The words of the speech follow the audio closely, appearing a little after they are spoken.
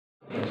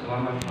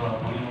Salamat sa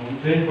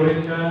Panginoon. 2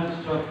 Corinthians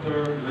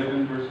chapter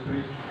 11 verse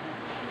 3.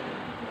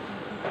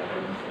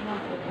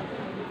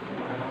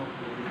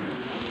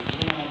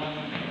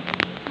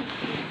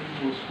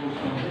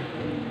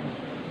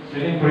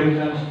 2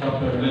 Corinthians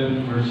chapter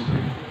 11 verse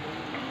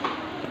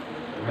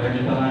 3. Kaya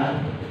kita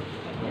na.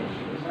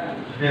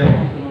 Kaya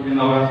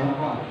ginawasan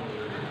pa.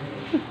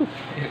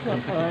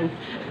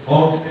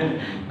 Okay.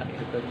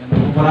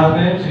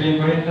 Parating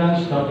 2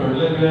 Corinthians chapter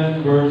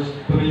 11 verse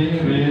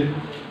 3 read,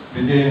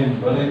 begin.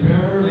 But if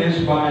you're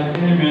released by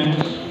any means,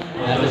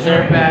 as the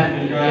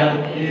serpent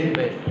began Eve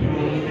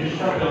through his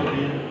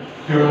subtlety,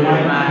 your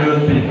mind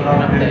should be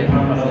corrupted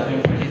from the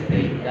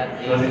simplicity that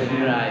is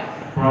in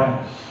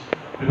Christ.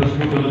 Let us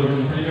go to the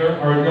Lord in prayer.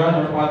 Our God,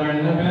 our Father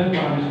in heaven,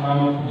 maraming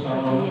salamat po sa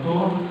araw na ito.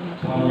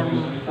 Salamat po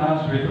sa salita,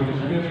 Sweet Holy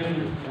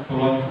Spirit.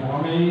 Tulungan po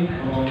kami,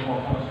 tulungan po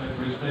ako sa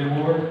Praise Day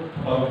Word.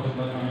 Tawag po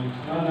sa aming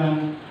kasalanan,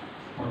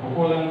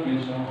 magkukulang,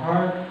 cleanse our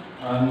heart,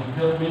 and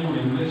help me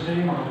with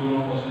blessing,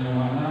 makatulong po sa inyong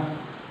mga anak,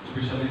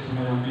 especially sa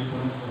mga people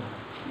na ito.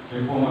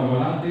 Kayo po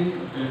magwalanti,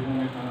 kayo po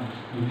may tanas.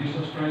 In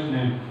Jesus Christ's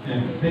name,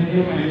 amen. Thank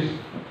you, please.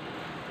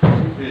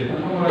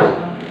 Anong oras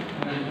na?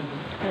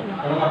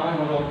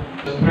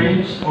 The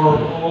strange or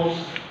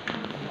false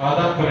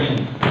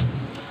doctrine.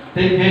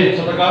 Take heed.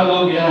 Sa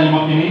Tagalog, yan ay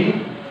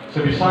makinig.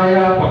 Sa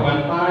Bisaya,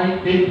 pagbantay.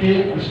 Take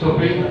heed is to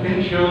pay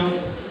attention,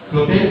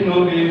 to take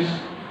notice.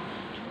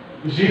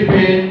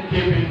 Isipin,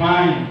 keep in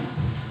mind.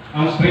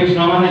 Ang strange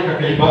naman ay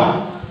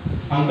kakaiba.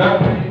 Ang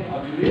doctrine, a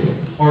belief,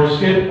 or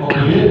set of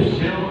beliefs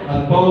held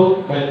and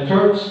taught by the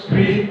church,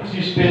 creed, a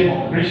system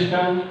of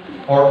Christian,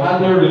 or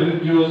other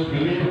religious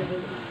belief.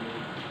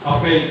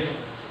 Okay.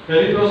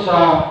 Kaya dito sa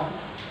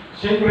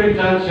 2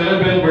 Corinthians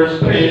 11 verse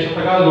 3 sa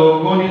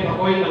Tagalog, ngunit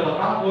ako'y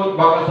natatakot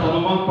baka sa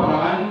anumang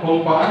paraan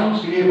kung paano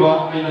si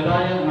Eva ay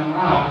nadaya ng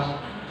ahas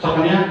sa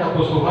kaniyang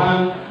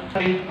kapusuhan.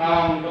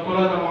 Ang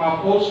katulad ng mga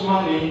false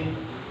money,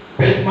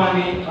 fake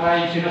money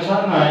ay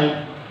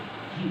sinasanay,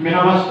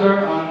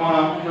 minamaster ang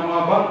mga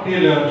bank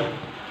teller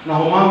na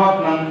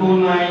humawak ng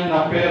tunay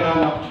na pera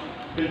na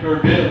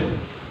paper bill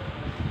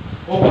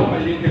upang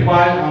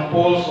ma-identify ang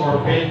false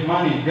or fake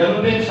money.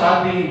 Ganon din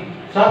sa ating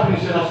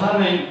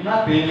sinasanay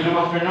natin,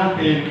 minamaster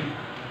natin,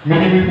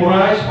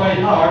 minimemorize by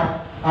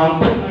heart ang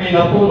tunay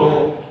na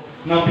turo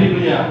ng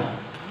Biblia.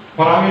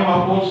 Marami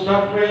mga false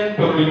doctrine,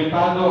 pero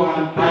limitado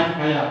ang time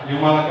kaya,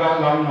 yung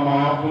malaga lang ng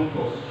mga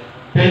puntos.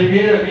 Take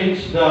care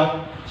against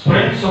the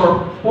strengths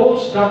or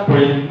false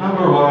doctrine,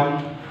 number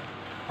 1,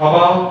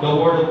 about the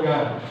Word of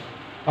God.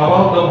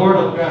 About the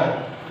Word of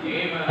God.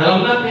 Amen.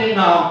 Alam natin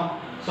na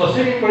sa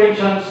 2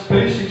 Corinthians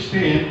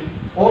 3:16,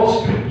 all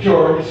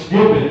Scripture is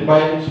given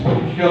by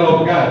inspiration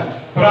of God.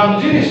 From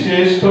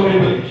Genesis to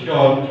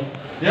Revelation,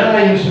 yan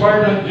ay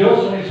inspired ng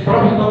Diyos and is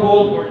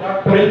profitable for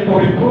doctrine, for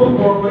reproof,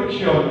 for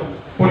correction,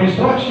 for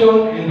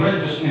instruction in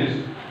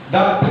righteousness.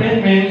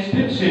 Doctrine means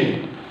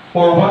teaching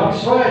for what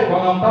is right,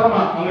 kung ang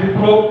tama, ang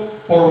reproof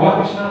for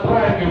what is not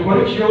right, yung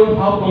correction,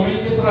 how to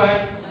make it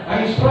right,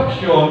 ang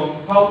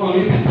instruction, how to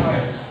live it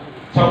right.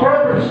 Sa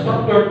Proverbs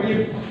chapter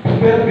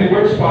 30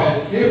 verse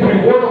 5, every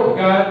word of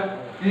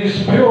God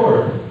is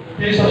pure.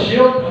 He is a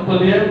shield unto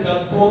them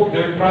that put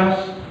their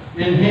trust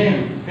in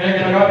Him.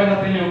 Kaya ginagamit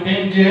natin yung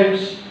King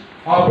James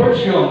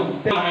version.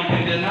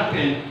 Maintindihan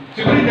natin.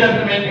 Siguro hindi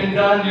natin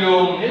maintindihan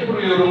yung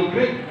Hebrew, yung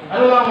Greek.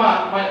 Ano lang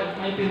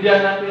maintindihan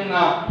natin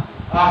na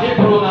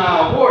Hebrew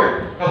na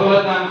word,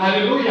 katulad ng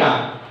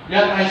Hallelujah.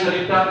 Yan ay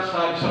salita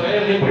sa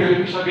Israel. Hebrew,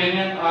 ibig sabihin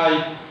yan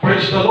ay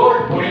Praise the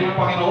Lord, purihin ng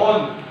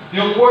Panginoon.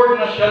 Yung word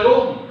na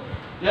Shalom,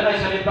 yan ay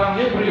salitang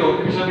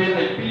Hebrew, ibig sabihin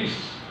ay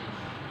peace.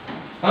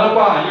 Ano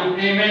pa? Yung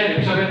amen,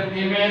 ibig sabihin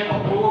amen,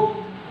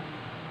 approve.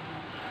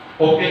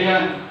 Okay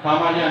yan,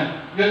 tama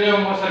yan. Yun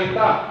yung mga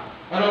salita.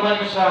 Ano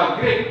man yung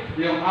sa Greek,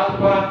 yung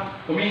alpha,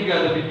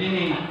 omega, the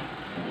beginning,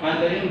 and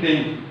the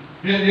ending.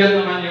 Yun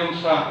naman yung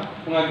sa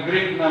mga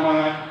Greek na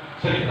mga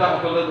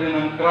salita katulad rin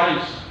ng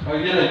Christ.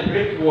 Yan ay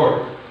Greek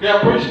word.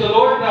 Kaya praise the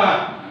Lord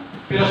na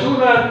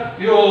pinasulat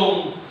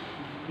yung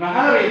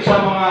nahari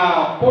sa mga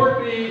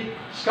 40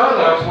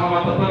 scholars,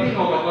 mga matatalino,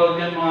 katulad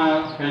yan mga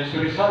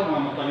Rizal,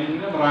 mga matalino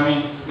nila,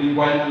 maraming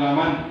lingwahe na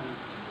laman.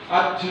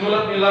 At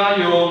sinulat nila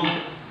yung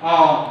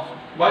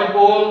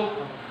Bible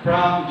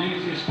from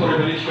Genesis to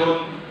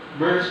Revelation,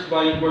 verse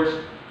by verse.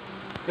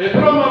 Pero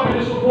mga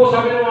pilosopo,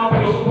 sabi ng mga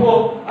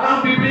pilosopo,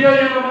 ang Biblia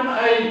yan naman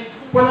ay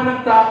wala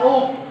ng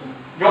tao.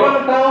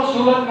 Gawa ng tao,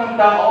 sulat ng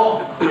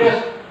tao.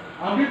 Yes,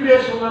 ang Biblia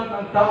sulat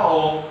ng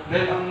tao,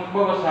 dahil ang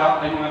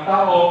magbabasa ay mga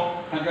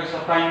tao hanggang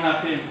sa time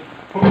natin.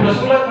 Kung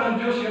pinasulat ng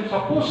Diyos yung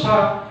sa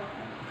pusa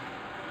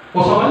o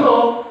sa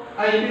manok,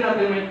 ay hindi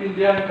natin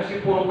maintindihan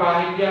kasi puro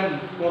kahit yan,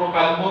 puro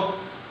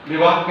kalmot. Di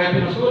ba? Kaya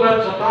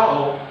pinasulat sa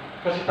tao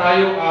kasi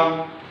tayo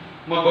ang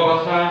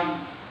magbabasa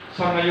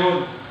sa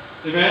ngayon.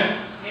 Amen?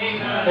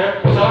 Amen.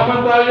 Kaya pasalamat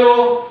tayo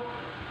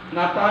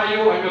na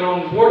tayo ay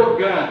mayroong Word of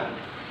God.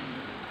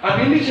 At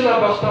hindi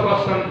sila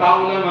basta-bastang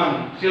tao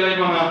lamang. Sila ay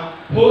mga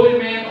holy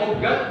men of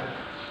God.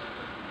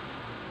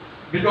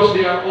 Because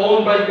they are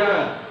owned by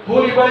God.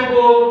 Holy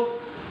Bible,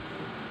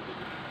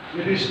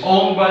 it is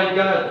owned by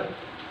God.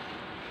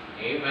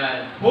 Amen.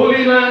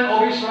 Holy land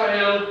of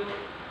Israel,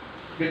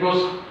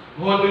 because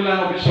Holy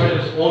land of Israel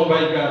is owned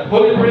by God.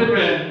 Holy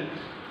brethren,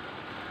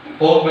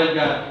 owned by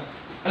God.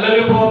 Alam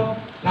niyo po,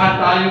 lahat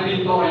tayo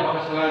dito ay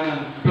makasalanan.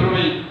 Pero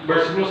may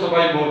versikulo sa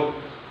Bible,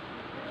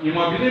 yung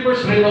mga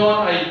believers rin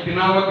noon ay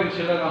tinawag din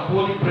sila na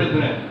Holy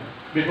Brethren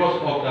because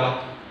of the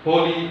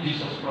Holy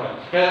Jesus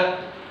Christ.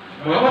 Kaya,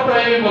 mga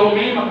tayo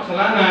marumi,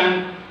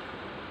 makasalanan,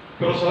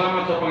 pero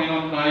salamat sa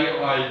Panginoon tayo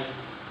ay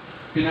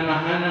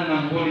pinanahanan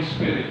ng Holy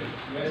Spirit.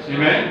 Yes,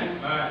 Amen?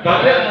 Amen.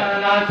 Dati ang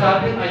nananahan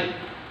sa atin ay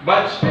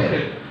bad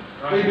spirit,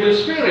 evil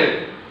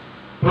spirit.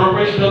 Pero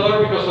praise the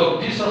Lord, because of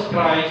Jesus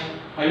Christ,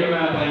 ay yung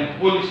tayong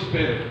Holy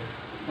Spirit.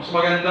 Mas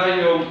maganda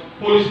yung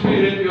Holy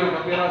Spirit yung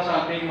nakatira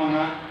sa ating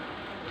mga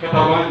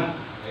katawan.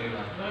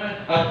 Amen.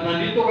 At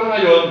nandito ka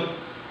ngayon,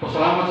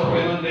 pasalamat sa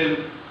Panginoon din,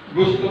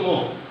 gusto mo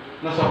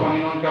na sa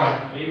Panginoon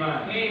ka. Amen.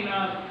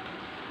 Amen.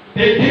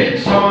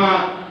 Higit sa mga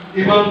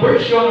ibang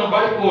version ng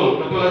Bible,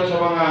 katulad sa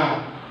mga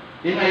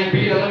NIV,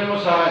 alam mo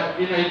sa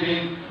NIV,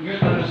 New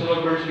International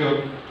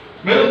Version,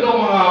 meron daw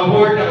mga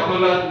word na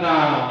katulad na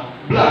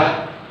blood.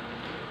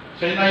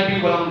 Sa NIV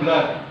walang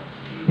blood.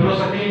 Pero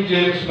sa King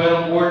James,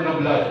 mayroong word na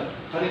blood.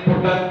 At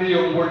importante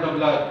yung word na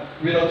blood.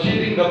 Without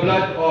shedding the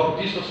blood of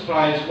Jesus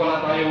Christ, wala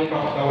tayong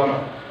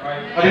kapatawaran.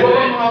 At iba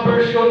pa mga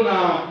version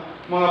na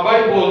mga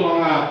Bible,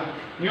 mga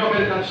New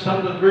American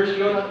Standard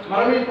Version, at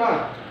marami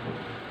pa.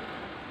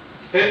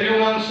 Kahit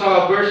yung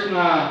sa verse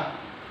na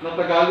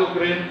Tagalog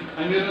rin,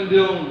 ay meron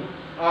yung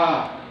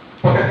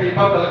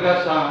pagkakaiba talaga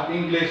sa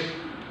English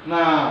na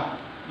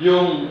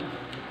yung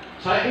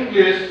sa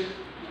English,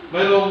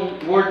 mayroong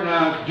word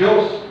na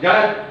Diyos,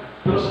 God,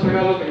 pero sa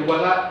Tagalog ay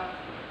wala.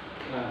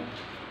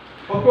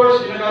 Of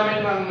course,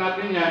 ginagamit lang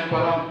natin yan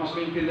para mas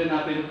maintindihan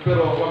natin,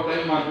 pero huwag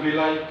tayong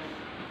mag-rely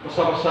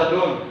basta-basta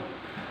doon.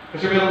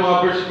 Kasi mayroong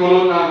mga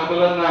versikulo na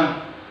katulad ng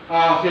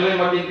sila'y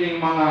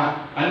magiging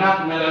mga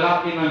anak na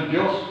lalaki ng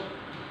Diyos.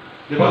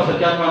 Diba sa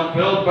John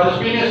 1:12, but as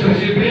many as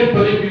receive Him,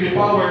 to them give Him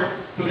power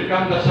to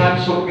become the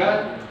sons of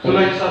God. So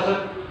like sa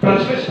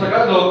translate sa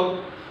Tagalog,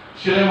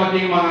 sila'y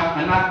maging mga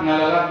anak na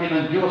lalaki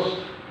ng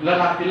Diyos.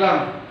 Lalaki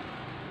lang.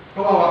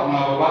 Kawawa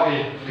mga babae.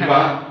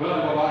 Diba?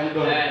 Walang babae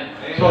doon.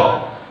 So,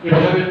 ibig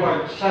sabihin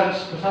pag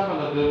sons, kasama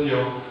na doon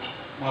yung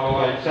mga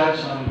babae, sons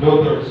and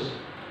daughters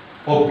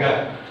of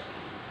God.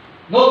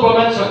 Note po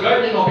man sa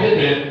Garden of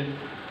Eden,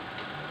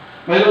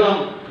 mayroon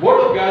ang Word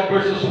of God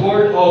versus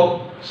Word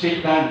of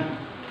Satan.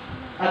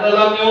 At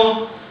alam nyo,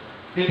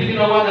 hindi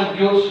ginawa ng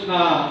Diyos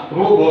na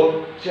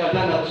robot, si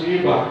Adan at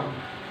si Eva.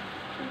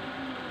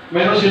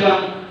 Mayroon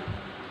silang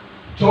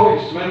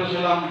choice, mayroon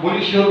silang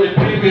volition, may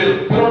free will.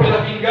 Pero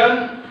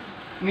pinakinggan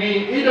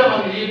ni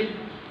Adam and Eve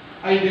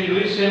ay they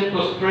listen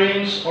to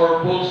strange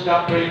or false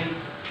doctrine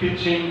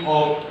teaching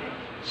of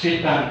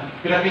Satan.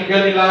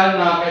 Pinakinggan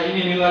nila na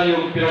kainin nila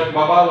yung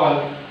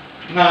pinagbabawal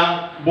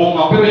na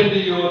bunga, pero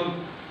hindi yun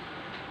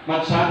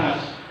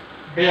mansanas.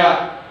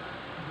 Kaya,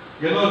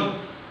 ganun.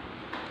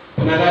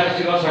 Pinadaya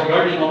sila sa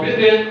Garden of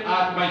Eden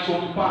at may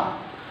sumpa.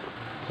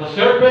 Sa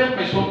serpent,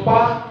 may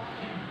sumpa.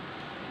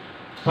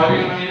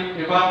 Sabi nga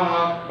ng iba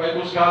mga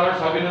Bible scholars,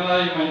 sabi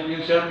nila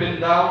yung serpent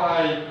daw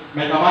ay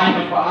may kamay,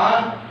 may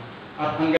paa, at ang